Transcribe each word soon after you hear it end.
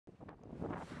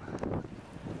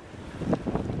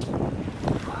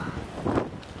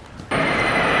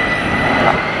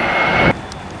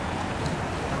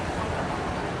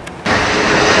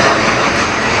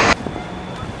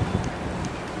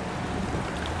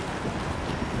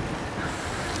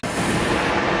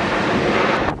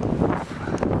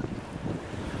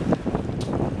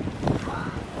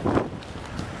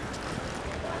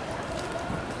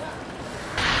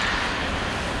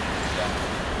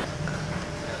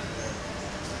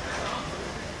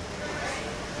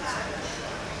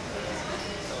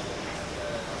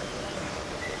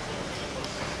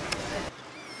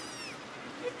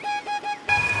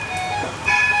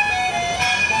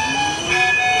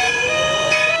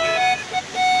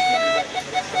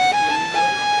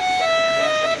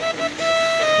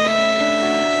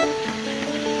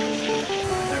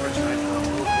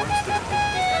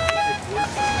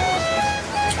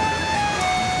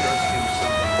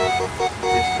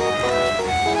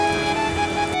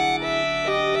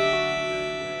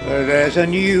There's a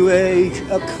new age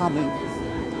a-coming,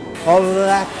 of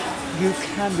that you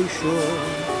can be sure.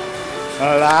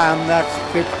 A land that's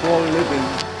fit for living,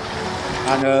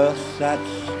 an earth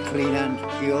that's clean and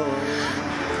pure.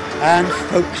 And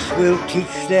folks will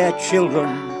teach their children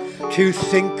to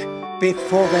think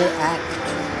before they act,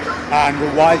 and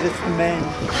the wisest men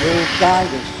will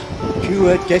guide us to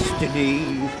a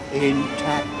destiny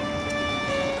intact.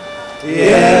 The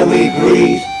air we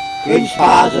breathe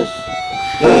inspires us,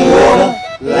 the water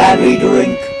that we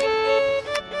drink.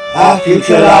 Our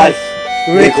future life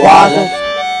requires us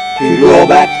to draw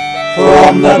back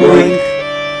from the brink.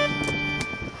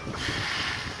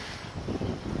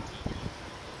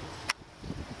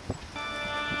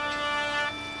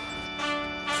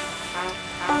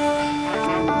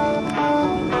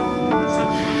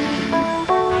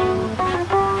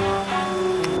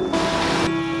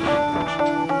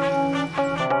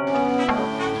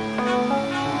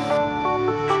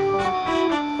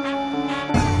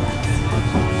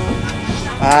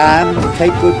 And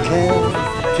take good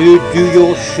care to do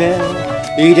your share.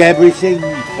 Eat everything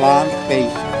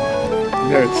plant-based.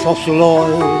 No fossil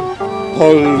oil,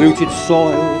 polluted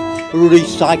soil.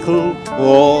 Recycle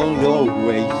all your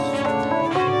waste.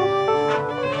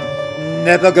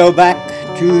 Never go back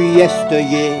to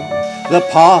yesteryear. The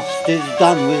past is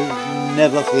done with,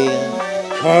 never fear.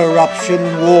 Corruption,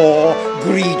 war,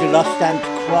 greed, lust and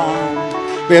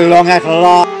crime belong at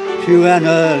last to an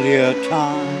earlier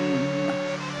time.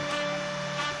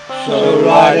 So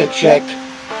write a check,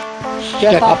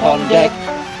 step up on deck.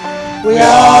 We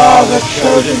are the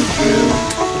chosen few.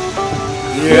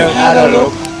 You've had a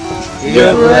look,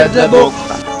 you've read the book,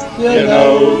 you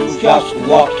know just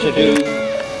what to do.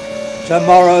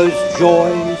 Tomorrow's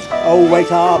joys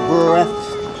await our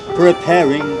breath,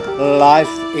 preparing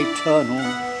life eternal.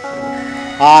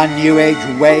 Our new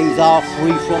age ways are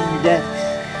free from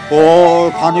death,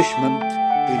 all punishment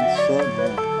infernal.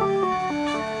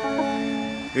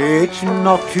 It's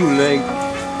not too late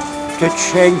to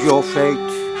change your fate,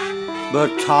 but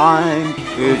time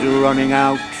is running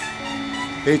out.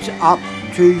 It's up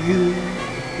to you,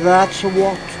 that's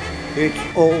what it's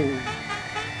all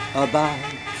about.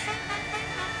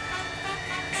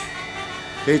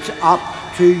 It's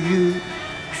up to you,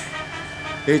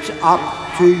 it's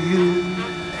up to you,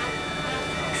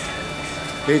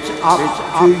 it's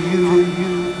up to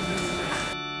you,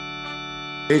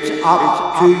 it's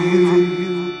up to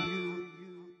you.